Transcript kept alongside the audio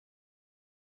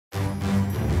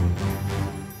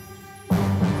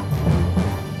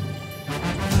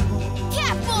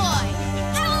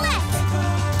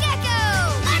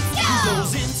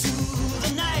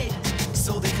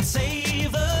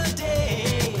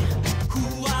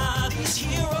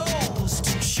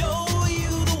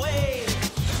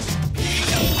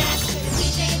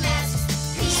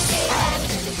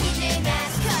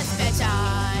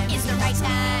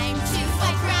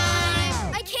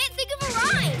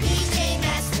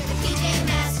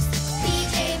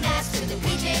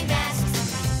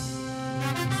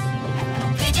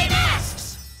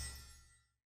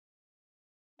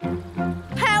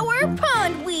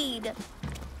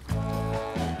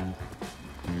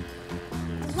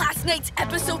Last night's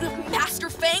episode of Master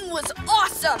Fang was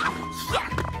awesome! Yeah.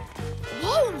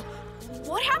 Whoa!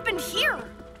 What happened here?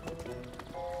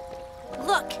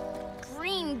 Look,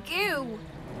 green goo.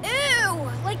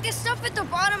 Ew! Like the stuff at the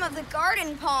bottom of the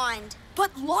garden pond.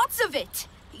 But lots of it.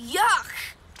 Yuck!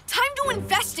 Time to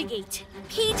investigate.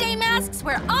 PJ Masks,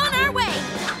 we're on our way.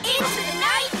 Into the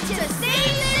night to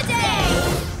save the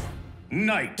day!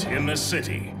 Night in the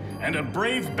city, and a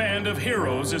brave band of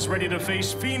heroes is ready to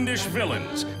face fiendish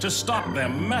villains to stop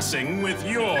them messing with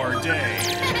your day.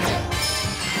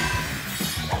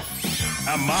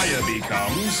 Amaya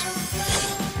becomes...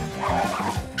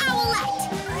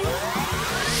 Owlette!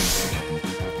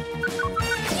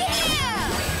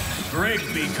 Yeah! Greg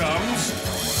becomes...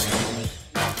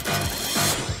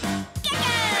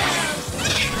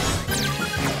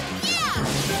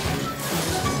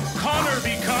 Connor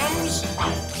becomes...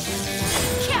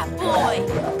 Catboy!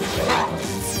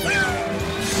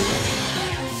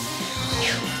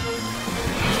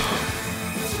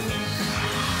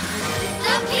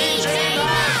 The PJ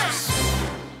Masks!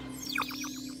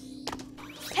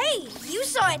 Hey, you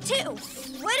saw it too.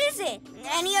 What is it?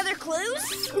 Any other clues?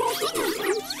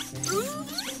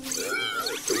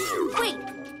 Wait,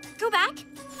 go back.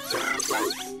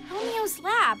 Romeo's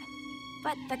lab,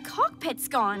 but the cockpit's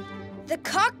gone. The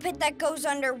cockpit that goes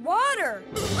underwater.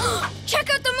 Check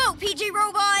out the moat, PJ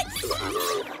Robot.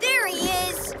 There he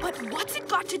is. But what's it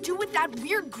got to do with that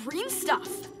weird green stuff?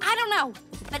 I don't know,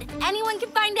 but if anyone can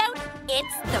find out,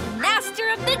 it's the Master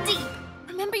of the Deep.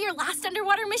 Remember your last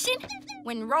underwater mission?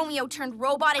 When Romeo turned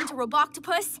Robot into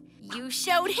Roboctopus, you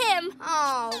showed him.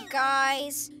 Oh,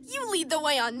 guys. You lead the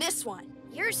way on this one.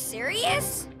 You're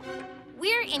serious?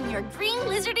 We're in your green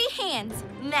lizardy hands,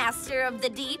 Master of the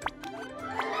Deep.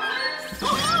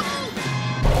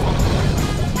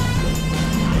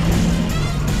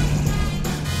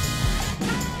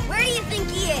 Where do you think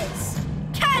he is?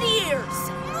 Cat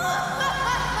ears!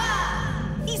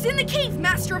 He's in the cave,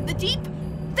 Master of the Deep.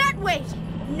 That way.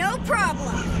 No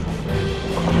problem.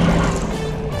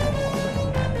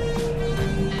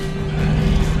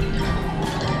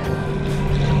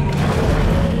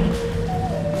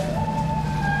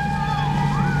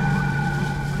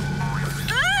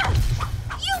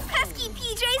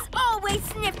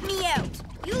 Sniffed me out.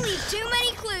 You leave too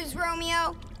many clues,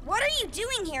 Romeo. What are you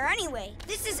doing here anyway?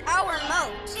 This is our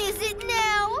moat. Is it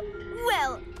now?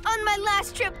 Well, on my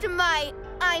last trip to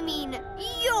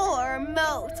your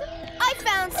moat, I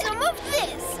found some of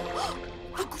this.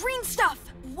 The green stuff.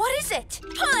 What is it?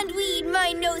 Pondweed,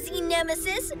 my nosy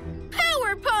nemesis.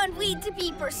 Power pondweed, to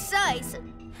be precise.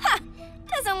 Ha!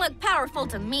 Doesn't look powerful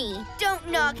to me. Don't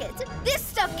knock it. This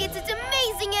stuff gets its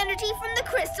amazing energy from the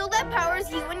crystal that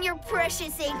powers you and your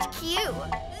precious HQ.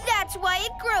 That's why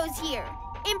it grows here.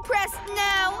 Impressed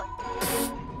now?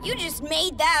 You just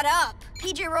made that up.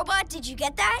 PJ Robot, did you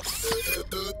get that?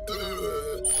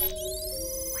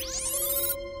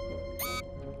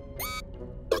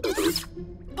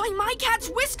 By my cat's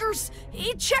whiskers,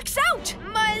 it checks out.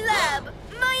 My lab,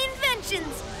 my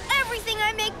inventions. Everything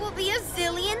I make will be a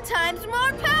zillion times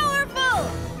more powerful!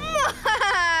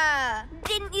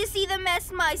 Didn't you see the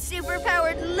mess my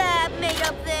superpowered lab made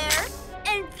up there?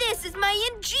 And this is my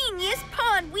ingenious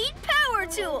pondweed power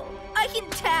tool. I can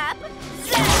tap,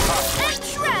 zap, and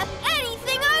trap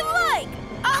anything I like.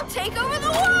 I'll take over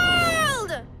the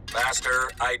world!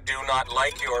 Master, I do not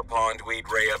like your pondweed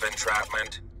ray of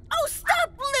entrapment. Oh,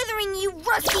 stop blithering, you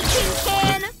rusty tin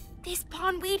can! This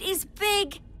pondweed is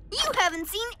big. You haven't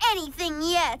seen anything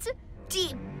yet.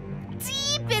 Deep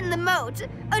in the moat,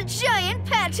 a giant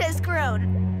patch has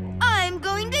grown. I'm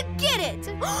going to get it.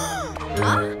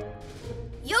 Huh?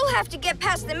 You'll have to get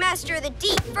past the Master of the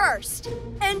Deep first.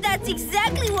 And that's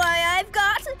exactly why I've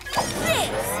got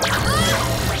this.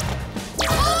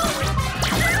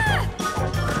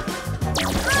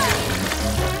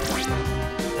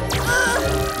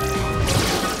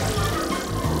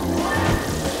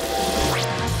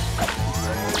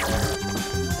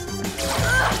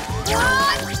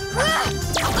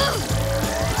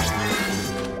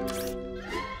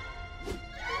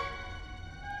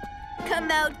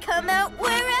 Come out,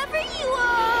 wherever you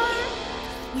are!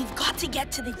 We've got to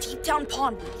get to the deep down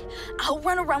pondweed. I'll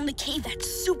run around the cave at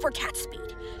super cat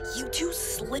speed. You two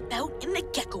slip out in the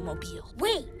Gecko-mobile.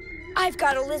 Wait, I've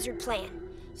got a lizard plan.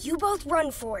 You both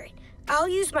run for it. I'll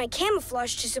use my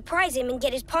camouflage to surprise him and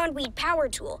get his pondweed power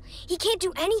tool. He can't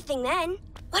do anything then.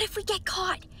 What if we get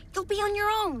caught? You'll be on your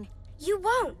own. You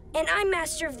won't, and I'm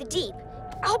Master of the Deep.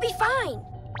 I'll be fine.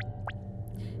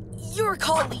 You're a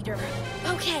call leader.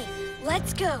 Okay,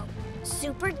 let's go.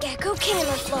 Super Gecko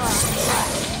camouflage.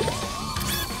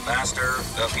 Master,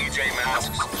 the PJ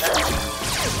Masks.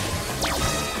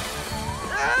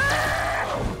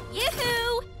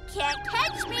 Yoo-hoo! Can't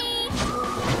catch me!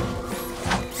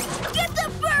 Get the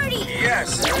birdie!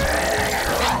 Yes!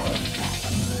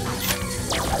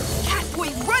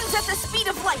 Catboy runs at the speed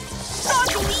of light,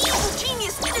 dodging the evil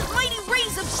genius in his mighty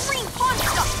rays of green pond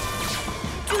stuff.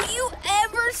 Do you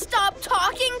ever stop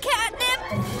talking, Catnip?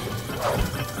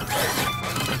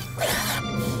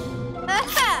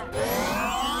 Aha!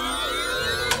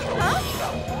 Huh?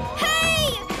 Hey!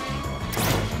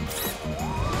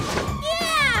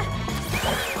 Yeah!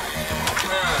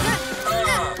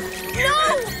 No!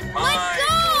 Let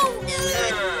go!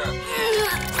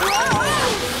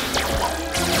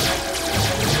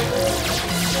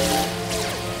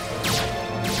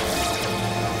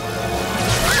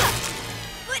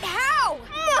 But how?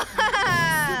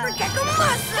 Super Gecko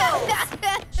muscle!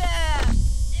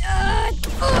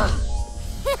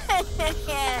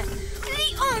 The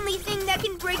only thing that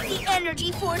can break the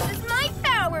energy force is my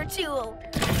power tool,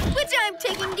 which I'm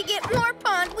taking to get more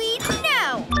pondweed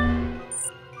now.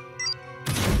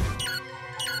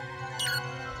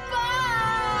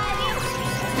 Bye!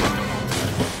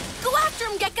 Go after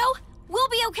him, Gecko! We'll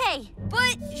be okay.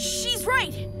 But she's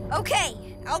right. Okay,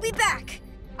 I'll be back.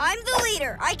 I'm the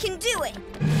leader. I can do it.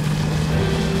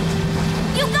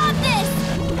 You got this!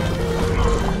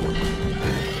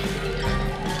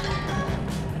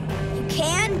 You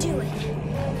can do it.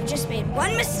 You just made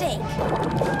one mistake.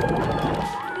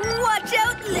 Watch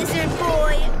out, lizard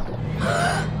boy!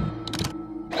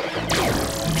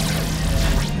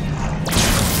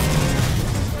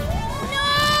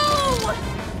 No!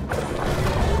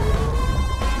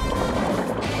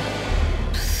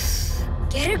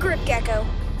 Get a grip, Gecko.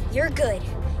 You're good.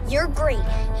 You're great.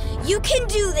 You can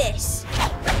do this.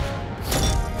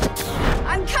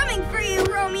 I'm coming for you,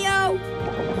 Romeo.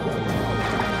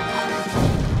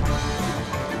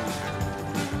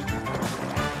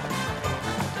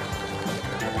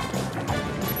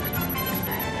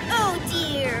 Oh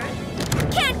dear!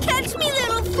 Can't catch me,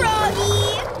 little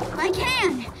froggy! I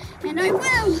can, and I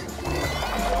will.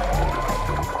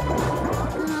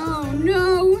 Oh,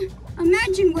 no.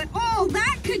 Imagine what all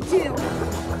that could do.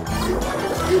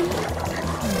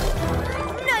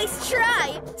 Nice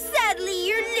try! Sadly,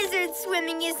 your lizard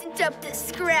swimming isn't up to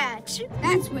scratch.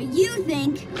 That's what you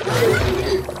think.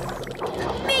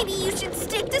 Maybe you should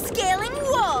stick to scaling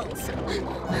walls.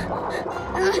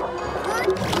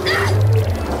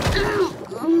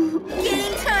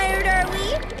 Getting tired, are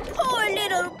we? Poor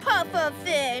little puffer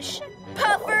fish.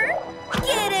 Puffer,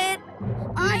 get it?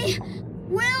 I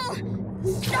will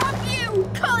stop you.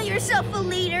 Call yourself a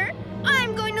leader?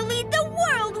 I'm going to lead the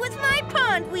world with my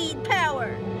pondweed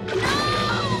power.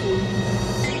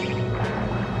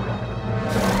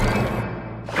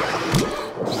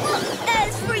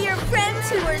 As for your friends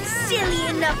who are silly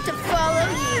enough to follow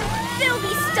you, they'll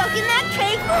be stuck in that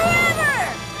cave forever!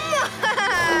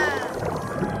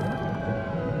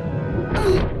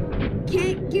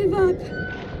 Can't give up.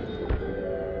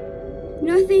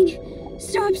 Nothing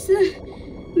stops the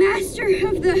master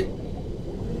of the...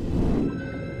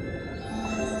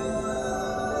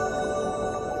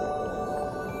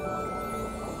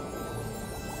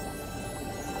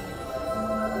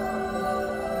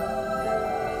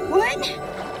 What?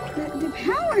 The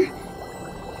power?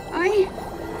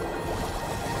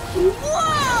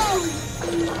 Whoa!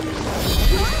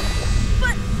 Huh?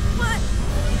 But...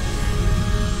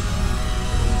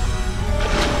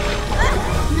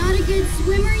 Not a good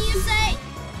swimmer, you say?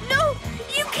 No,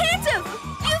 you can't have!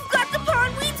 You've got the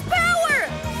pondweed's power!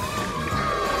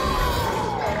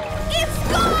 It's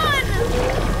gone!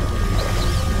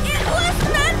 It was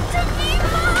meant to be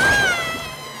mine!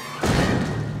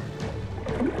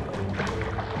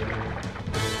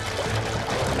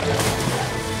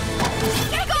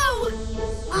 Go!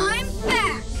 I'm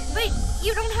back! But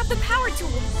you don't have the power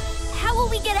tool. How will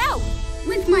we get out?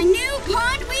 With my new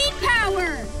pondweed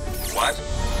power! What?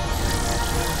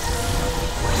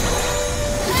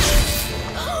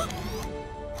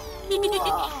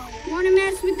 Want to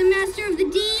mess with the master of the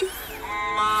deep?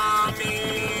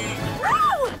 Mommy!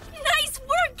 Woo! Nice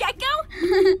work, Gecko!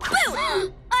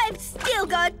 Boom! I've still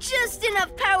got just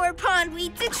enough power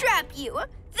pondweed to trap you.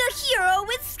 The hero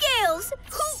with scales,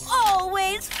 who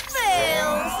always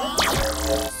fails.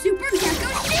 Super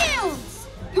Gecko Shields!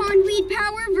 Pondweed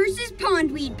power versus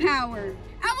pondweed power.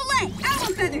 Owlette,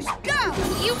 owl feathers, go!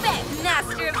 You bet,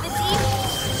 Master of the Deep.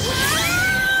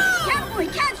 Catboy,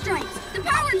 cat stripes, the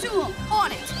power tool.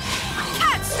 On it.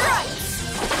 Cat stripes!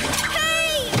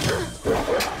 Hey!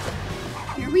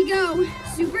 Here we go.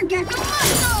 Super Gecko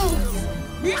muscles!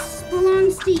 This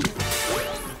belongs to you.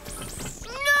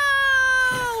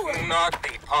 not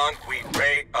the Pondweed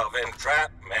Ray of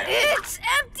Entrapment. It's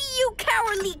empty, you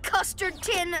cowardly custard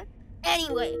tin!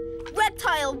 Anyway,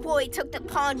 Reptile Boy took the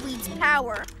Pondweed's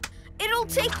power. It'll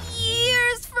take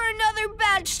years for another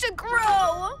badge to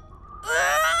grow.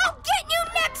 I'll get you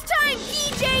next time,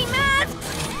 DJ Mask!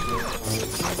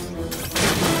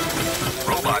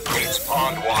 Robot hates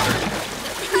pond water.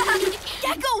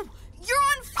 Gecko, you're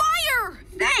on fire!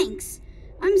 Thanks.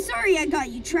 I'm sorry I got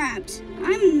you trapped.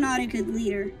 I'm not a good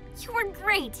leader. You were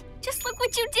great. Just look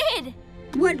what you did.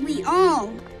 What we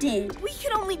all did. We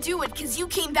could only do it because you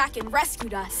came back and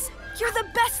rescued us. You're the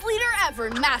best leader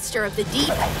ever, Master of the Deep.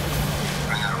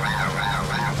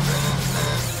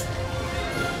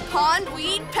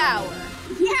 Pondweed power.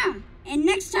 Yeah, and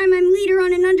next time I'm leader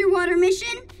on an underwater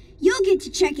mission, you'll get to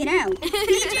check it out.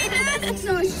 PJ Masks,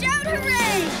 so shout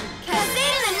hooray! 'Cause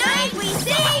in the night we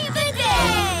save the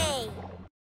day!